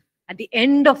that, at the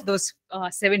end of those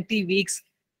 70 weeks,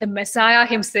 the Messiah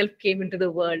himself came into the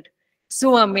world.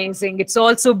 So amazing. It's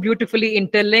also beautifully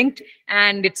interlinked,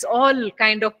 and it's all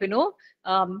kind of,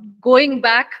 going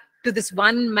back to this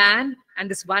one man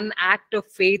and this one act of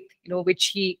faith, which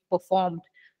he performed.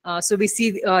 So we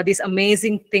see this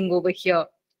amazing thing over here.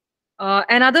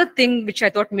 Another thing which I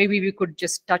thought maybe we could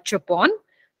just touch upon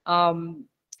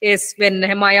is when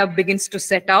Nehemiah begins to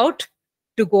set out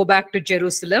to go back to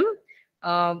Jerusalem.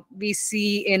 We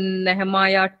see in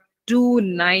Nehemiah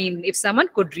 2:9, if someone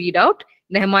could read out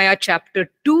Nehemiah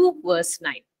chapter 2, verse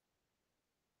 9.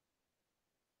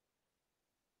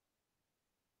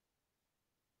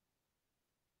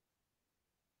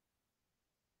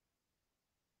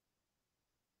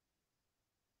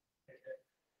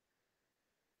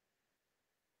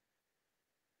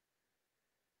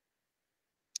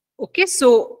 Okay,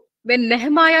 so when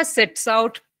Nehemiah sets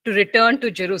out to return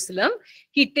to Jerusalem,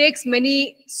 he takes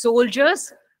many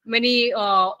soldiers, many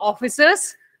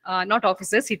officers, not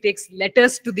officers, he takes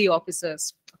letters to the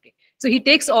officers. Okay, so he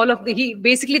takes all of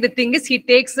basically the thing is he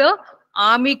takes a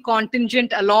army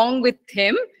contingent along with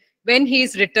him when he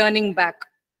is returning back.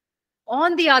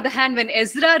 On the other hand, when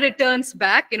Ezra returns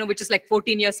back, which is like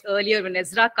 14 years earlier, when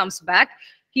Ezra comes back,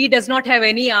 he does not have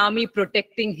any army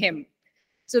protecting him.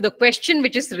 So the question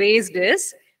which is raised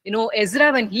is,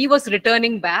 Ezra, when he was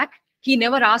returning back, he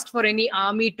never asked for any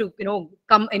army to,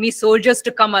 any soldiers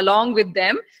to come along with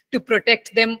them to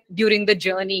protect them during the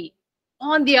journey.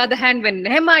 On the other hand, when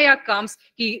Nehemiah comes,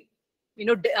 he,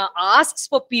 asks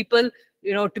for people,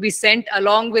 to be sent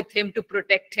along with him to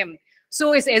protect him.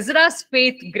 So is Ezra's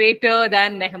faith greater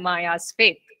than Nehemiah's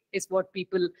faith, is what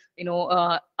people,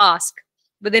 ask.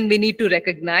 But then we need to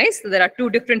recognize that there are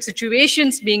two different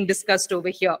situations being discussed over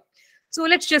here. So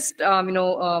let's just,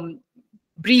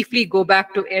 briefly go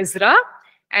back to Ezra.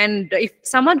 And if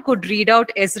someone could read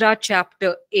out Ezra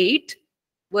chapter 8,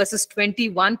 verses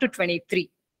 21 to 23.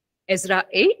 Ezra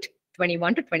 8,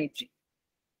 21 to 23.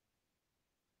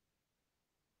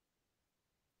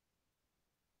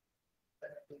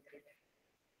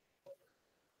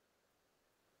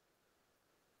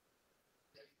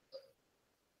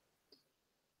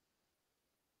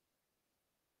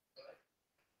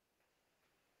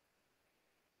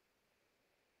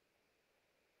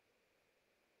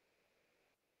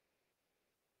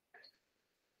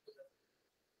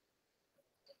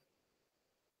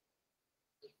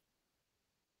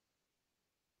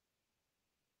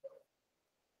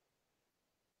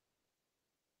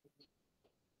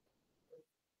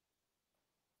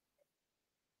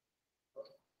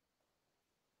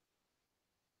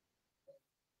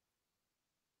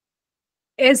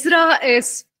 Ezra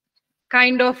is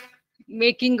kind of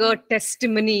making a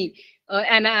testimony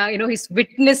and he's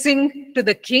witnessing to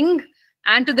the king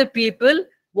and to the people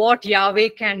what Yahweh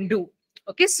can do.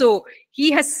 Okay, so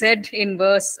he has said in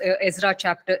Ezra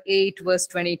chapter 8, verse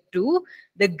 22,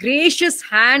 the gracious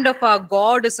hand of our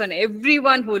God is on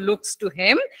everyone who looks to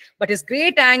him, but his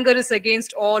great anger is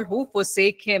against all who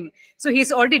forsake him. So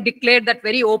he's already declared that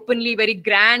very openly, very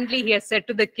grandly. He has said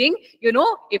to the king,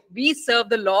 if we serve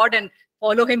the Lord and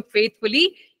follow him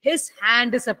faithfully, his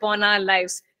hand is upon our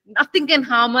lives. Nothing can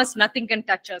harm us, nothing can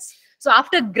touch us. So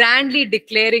after grandly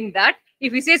declaring that,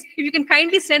 if he says, if you can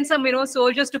kindly send some,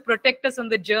 soldiers to protect us on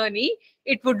the journey,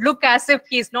 it would look as if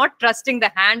he is not trusting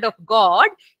the hand of God.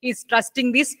 He's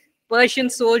trusting these Persian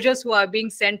soldiers who are being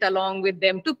sent along with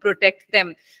them to protect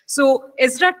them. So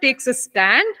Ezra takes a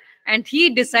stand and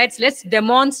he decides, let's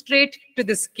demonstrate to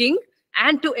this king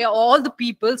and to all the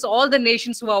peoples, all the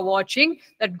nations who are watching,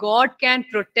 that God can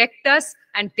protect us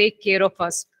and take care of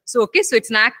us. So, okay, so it's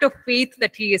an act of faith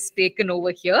that he has taken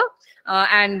over here.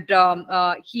 And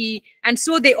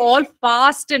so they all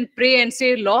fast and pray and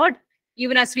say, Lord,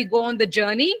 even as we go on the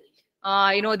journey,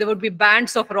 there would be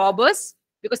bands of robbers,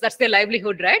 because that's their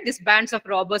livelihood, right? These bands of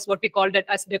robbers, what we call that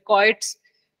as dacoits.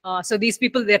 So these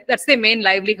people, that's their main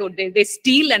livelihood. They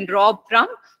steal and rob from,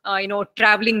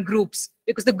 traveling groups,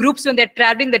 because the groups, when they're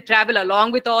traveling, they travel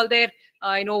along with all their,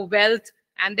 wealth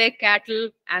and their cattle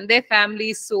and their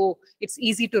families. So it's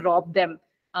easy to rob them.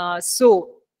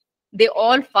 So they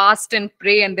all fast and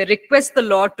pray and they request the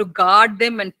Lord to guard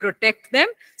them and protect them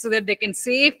so that they can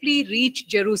safely reach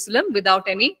Jerusalem without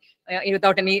any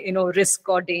risk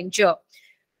or danger.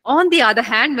 On the other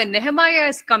hand, when Nehemiah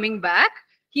is coming back,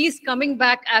 he is coming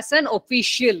back as an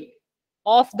official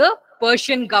of the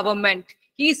Persian government.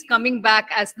 He is coming back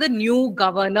as the new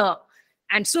governor.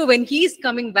 And so when he is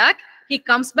coming back, he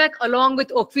comes back along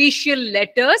with official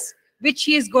letters, which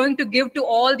he is going to give to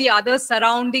all the other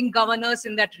surrounding governors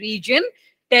in that region,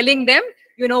 telling them,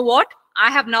 you know what,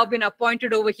 I have now been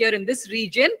appointed over here in this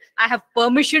region. I have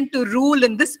permission to rule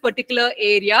in this particular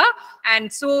area.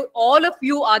 And so all of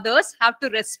you others have to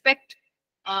respect,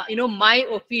 my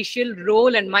official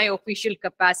role and my official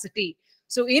capacity.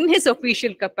 So in his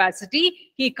official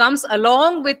capacity, he comes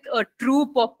along with a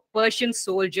troop of Persian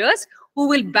soldiers who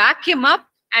will back him up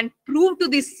and prove to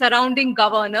the surrounding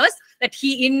governors that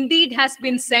he indeed has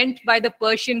been sent by the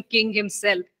Persian king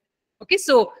himself. Okay,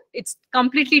 so it's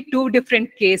completely two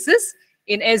different cases.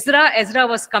 In Ezra, Ezra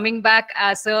was coming back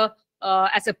as a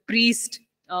priest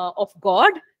of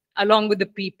God along with the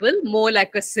people, more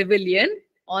like a civilian.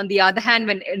 On the other hand,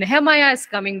 when Nehemiah is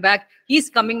coming back, he's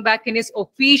coming back in his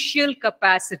official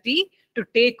capacity to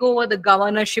take over the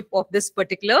governorship of this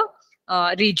particular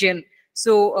region.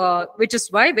 So, which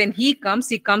is why when he comes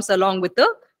along with a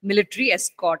military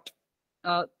escort.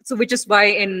 So, which is why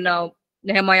in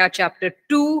Nehemiah chapter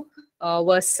 2,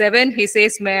 verse 7, he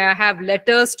says, may I have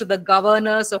letters to the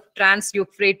governors of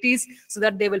Trans-Euphrates so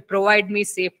that they will provide me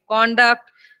safe conduct.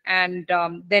 And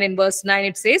then in verse 9,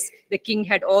 it says, the king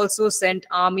had also sent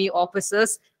army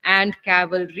officers and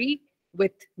cavalry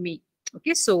with me.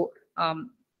 Okay, so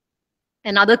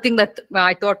another thing that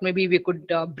I thought maybe we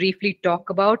could briefly talk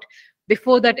about.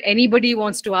 Before that, anybody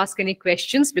wants to ask any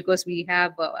questions, because we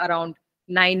have around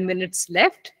 9 minutes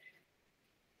left.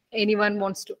 Anyone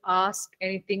wants to ask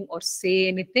anything or say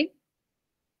anything?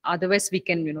 Otherwise, we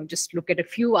can, just look at a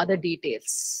few other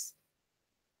details.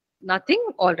 Nothing?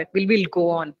 All right, we'll go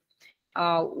on.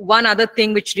 One other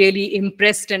thing which really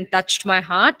impressed and touched my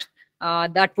heart,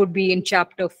 that would be in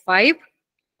chapter 5,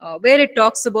 where it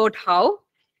talks about how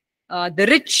the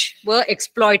rich were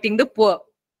exploiting the poor.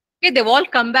 Okay, they've all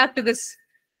come back to this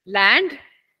land.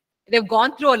 They've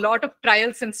gone through a lot of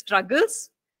trials and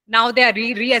struggles. Now they are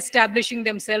re-establishing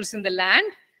themselves in the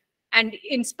land. And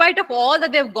in spite of all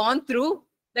that they've gone through,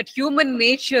 that human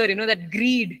nature, that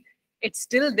greed, it's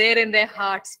still there in their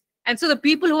hearts. And so the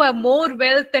people who have more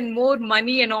wealth and more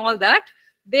money and all that,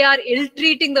 they are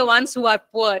ill-treating the ones who are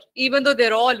poor, even though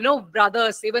they're all,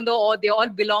 brothers, even though they all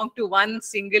belong to one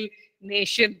single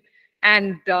nation.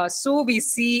 And so we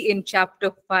see in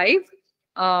chapter 5,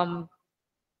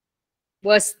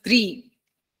 verse 3,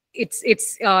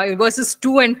 it's verses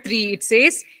 2 and 3, it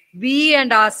says, we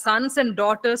and our sons and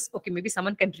daughters. Okay, maybe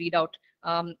someone can read out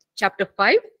chapter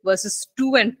 5, verses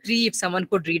 2 and 3, if someone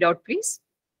could read out, please.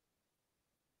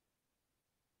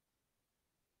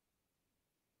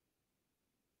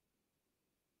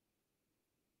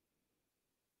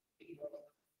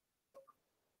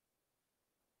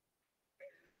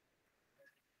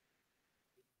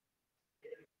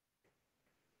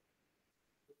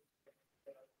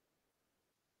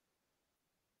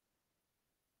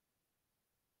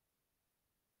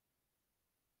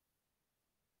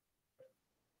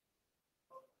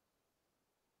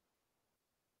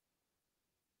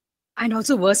 And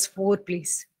also verse 4,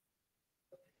 please.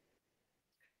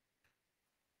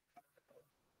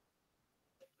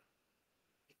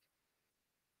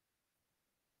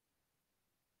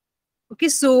 Okay,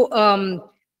 so a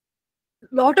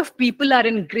lot of people are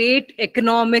in great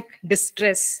economic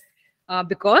distress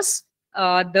because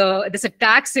there's a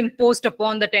tax imposed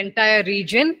upon that entire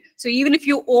region. So even if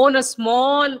you own a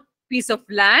small piece of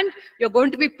land, you're going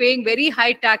to be paying very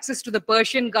high taxes to the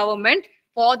Persian government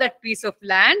for that piece of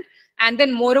land. And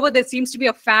then moreover, there seems to be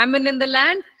a famine in the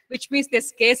land, which means there's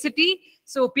scarcity.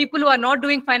 So people who are not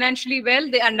doing financially well,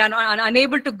 they are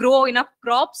unable to grow enough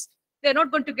crops, they're not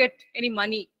going to get any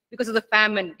money because of the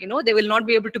famine. They will not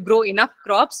be able to grow enough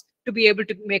crops to be able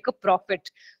to make a profit.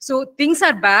 So things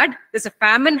are bad. There's a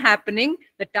famine happening.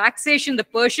 The taxation, the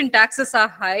Persian taxes are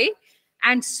high.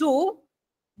 And so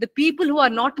the people who are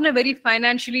not in a very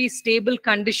financially stable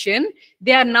condition,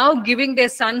 they are now giving their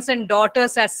sons and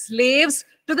daughters as slaves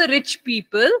to the rich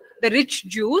people, the rich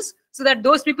Jews, so that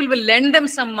those people will lend them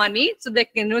some money so they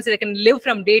can, so they can live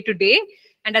from day to day.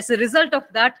 And as a result of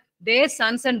that, their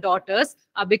sons and daughters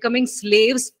are becoming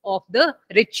slaves of the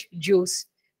rich Jews.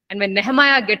 And when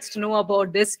Nehemiah gets to know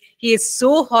about this, he is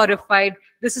so horrified.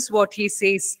 This is what he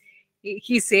says.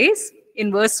 He says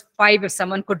in verse 5, if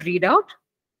someone could read out.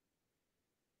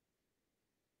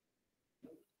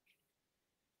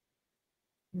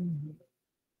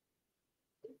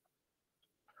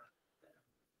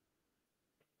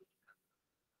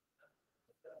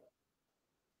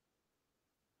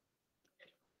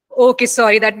 Okay,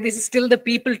 sorry, that this is still the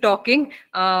people talking.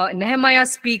 Nehemiah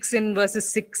speaks in verses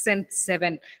 6 and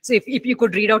 7. So if you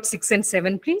could read out 6 and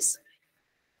 7, please.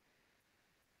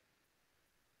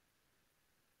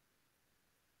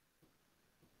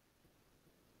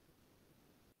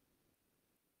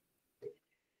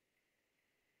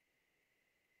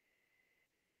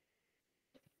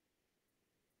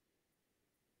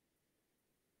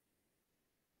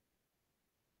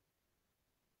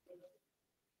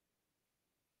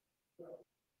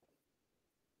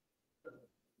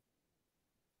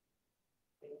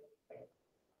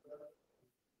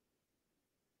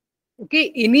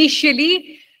 Okay,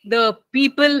 initially, the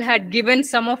people had given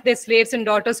some of their slaves and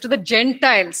daughters to the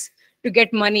Gentiles to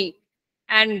get money.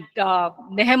 And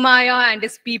Nehemiah and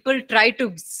his people tried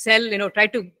to sell, try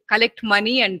to collect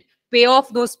money and pay off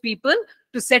those people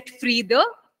to set free the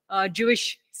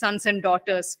Jewish sons and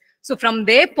daughters. So from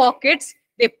their pockets,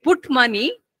 they put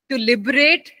money to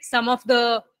liberate some of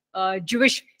the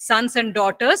Jewish sons and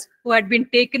daughters who had been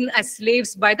taken as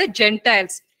slaves by the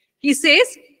Gentiles. He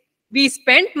says, we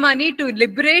spent money to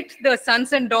liberate the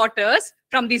sons and daughters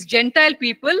from these Gentile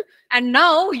people, and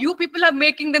now you people are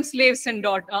making them slaves and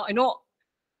daughters.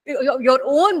 Your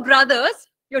own brothers,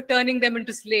 you're turning them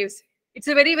into slaves. It's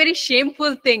a very, very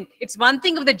shameful thing. It's one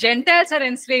thing if the Gentiles are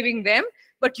enslaving them,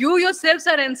 but you yourselves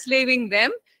are enslaving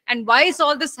them. And why is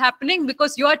all this happening?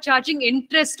 Because you are charging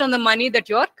interest on the money that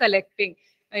you're collecting,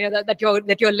 that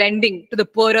you're lending to the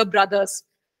poorer brothers.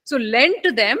 So lend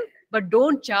to them, but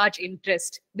don't charge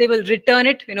interest. They will return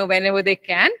it, whenever they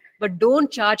can, but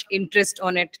don't charge interest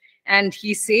on it. And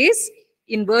he says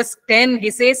in verse 10,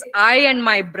 he says, I and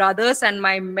my brothers and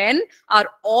my men are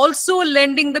also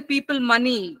lending the people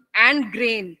money and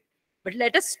grain, but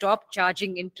let us stop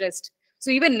charging interest. So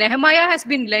even Nehemiah has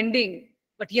been lending,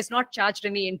 but he has not charged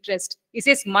any interest. He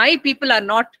says, my people are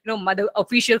not, the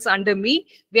officials under me.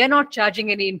 We are not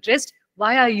charging any interest.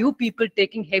 Why are you people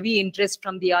taking heavy interest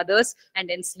from the others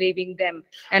and enslaving them?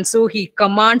 And so he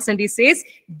commands and he says,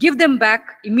 give them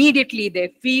back immediately their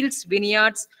fields,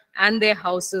 vineyards, and their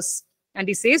houses. And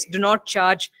he says, do not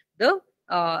charge the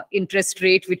interest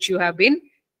rate which you have been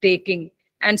taking.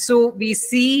 And so we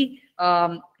see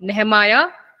Nehemiah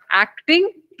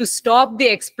acting to stop the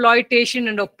exploitation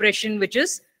and oppression which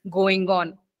is going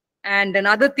on. And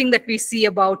another thing that we see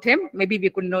about him, maybe we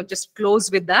could just close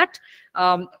with that.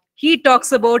 He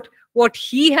talks about what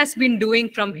he has been doing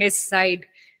from his side.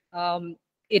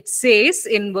 It says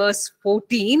in verse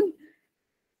 14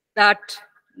 that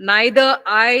neither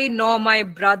I nor my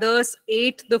brothers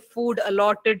ate the food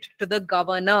allotted to the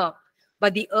governor,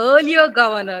 but the earlier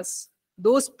governors,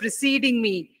 those preceding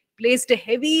me, placed a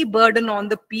heavy burden on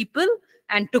the people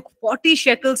and took 40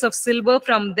 shekels of silver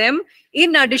from them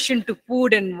in addition to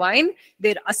food and wine.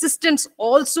 Their assistants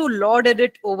also lorded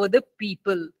it over the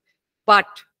people. But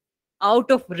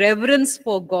out of reverence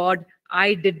for God,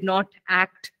 I did not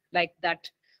act like that.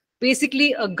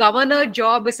 Basically, a governor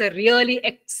job is a really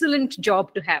excellent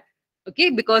job to have, okay?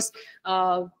 Because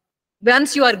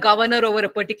once you are governor over a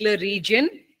particular region,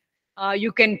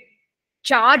 you can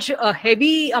charge a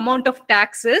heavy amount of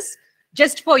taxes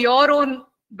just for your own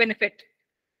benefit.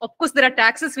 Of course, there are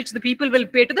taxes which the people will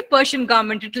pay to the Persian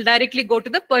government. It will directly go to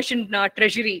the Persian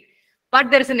treasury. But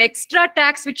there is an extra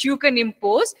tax which you can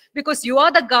impose because you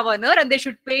are the governor and they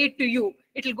should pay it to you.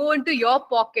 It will go into your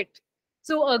pocket.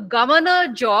 So a governor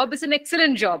job is an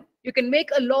excellent job. You can make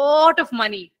a lot of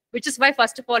money, which is why,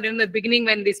 first of all, in the beginning,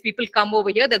 when these people come over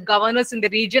here, the governors in the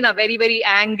region are very, very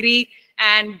angry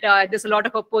and there's a lot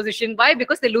of opposition. Why?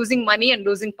 Because they're losing money and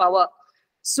losing power.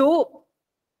 So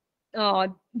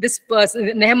this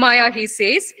person, Nehemiah, he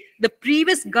says, the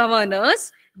previous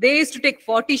governors, they used to take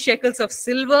 40 shekels of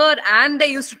silver and they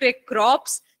used to take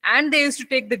crops and they used to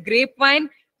take the grapevine.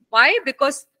 Why?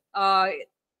 Because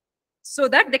so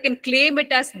that they can claim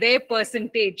it as their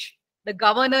percentage. The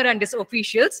governor and his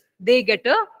officials, they get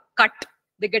a cut,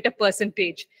 they get a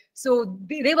percentage. So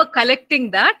they were collecting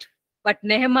that, but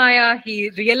Nehemiah, he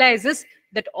realizes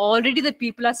that already the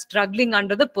people are struggling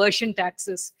under the Persian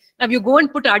taxes. Now, if you go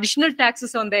and put additional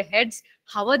taxes on their heads,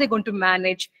 how are they going to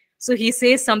manage? So he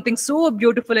says something so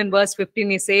beautiful in verse 15.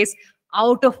 He says,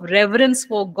 out of reverence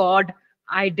for God,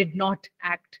 I did not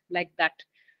act like that.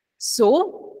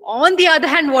 So, on the other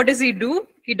hand, what does he do?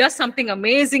 He does something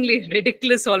amazingly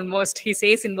ridiculous almost. He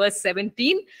says in verse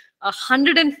 17,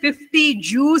 150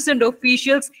 Jews and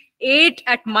officials ate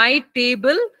at my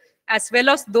table, as well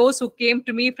as those who came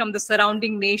to me from the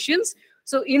surrounding nations.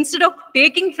 So instead of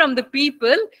taking from the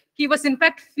people, he was in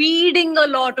fact feeding a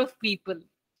lot of people.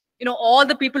 All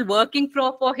the people working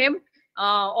for him,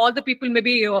 all the people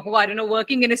maybe who are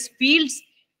working in his fields,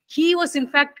 he was in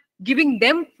fact giving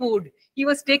them food. He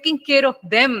was taking care of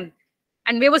them.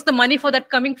 And where was the money for that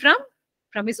coming from?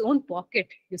 From his own pocket,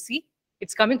 you see.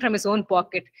 It's coming from his own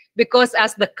pocket. Because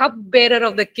as the cupbearer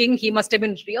of the king, he must have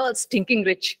been real stinking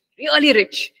rich, really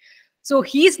rich. So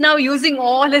he's now using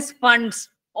all his funds,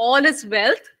 all his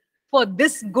wealth for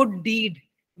this good deed,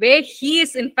 where he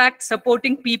is in fact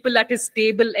supporting people at his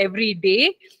table every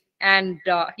day. And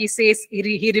he says,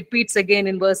 he repeats again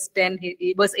in verse 10,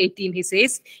 verse 18, he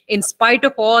says, in spite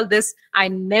of all this, I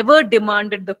never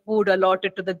demanded the food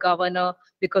allotted to the governor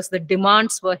because the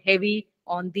demands were heavy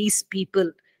on these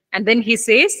people. And then he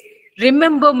says,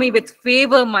 remember me with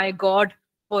favor, my God,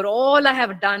 for all I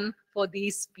have done for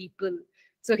these people.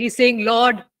 So he's saying,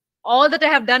 Lord, all that I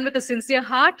have done with a sincere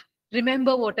heart,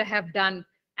 remember what I have done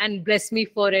and bless me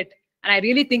for it. And I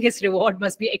really think his reward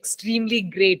must be extremely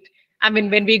great. I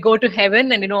mean, when we go to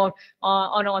heaven and,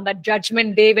 on that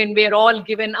judgment day, when we're all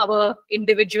given our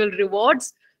individual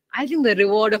rewards, I think the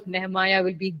reward of Nehemiah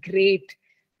will be great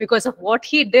because of what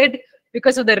he did,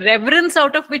 because of the reverence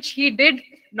out of which he did,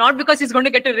 not because he's going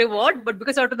to get a reward, but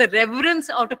because out of the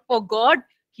reverence out of for God,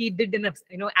 he did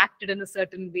acted in a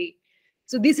certain way.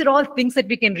 So these are all things that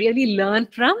we can really learn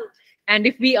from. And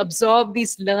if we absorb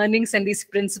these learnings and these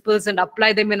principles and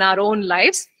apply them in our own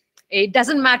lives, it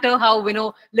doesn't matter how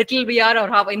little we are or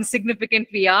how insignificant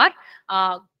we are.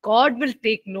 God will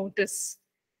take notice,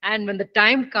 and when the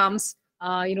time comes,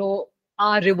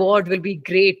 our reward will be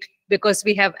great because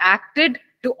we have acted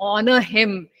to honor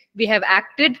Him. We have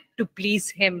acted to please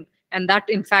Him, and that,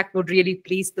 in fact, would really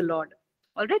please the Lord.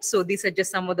 All right. So these are just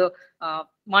some of the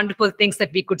wonderful things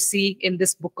that we could see in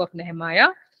this book of Nehemiah,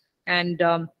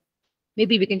 and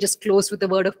maybe we can just close with a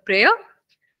word of prayer.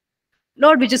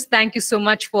 Lord, we just thank you so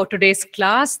much for today's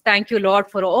class. Thank you,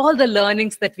 Lord, for all the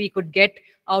learnings that we could get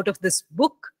out of this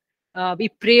book. We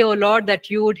pray, oh Lord, that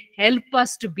you would help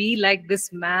us to be like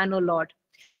this man, oh Lord.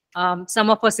 Some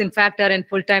of us, in fact, are in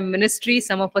full-time ministry.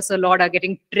 Some of us, oh Lord, are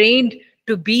getting trained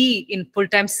to be in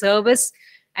full-time service.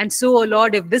 And so, oh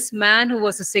Lord, if this man who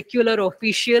was a secular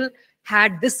official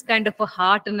had this kind of a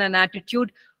heart and an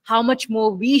attitude, how much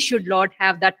more we should, Lord,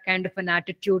 have that kind of an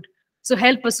attitude. So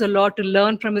help us, O Lord, to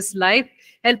learn from his life.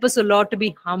 Help us, O Lord, to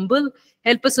be humble.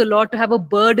 Help us, O Lord, to have a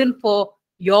burden for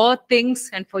your things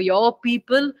and for your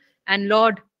people. And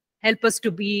Lord, help us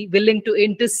to be willing to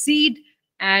intercede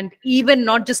and even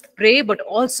not just pray, but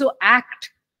also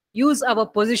act. Use our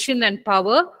position and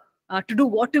power to do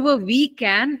whatever we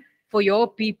can for your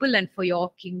people and for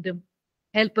your kingdom.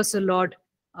 Help us, O Lord,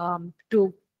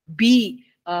 to be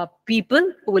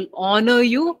people who will honor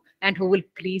you and who will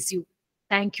please you.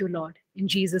 Thank you, Lord. In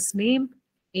Jesus' name,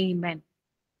 amen.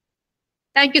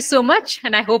 Thank you so much,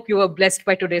 and I hope you were blessed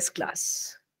by today's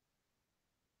class.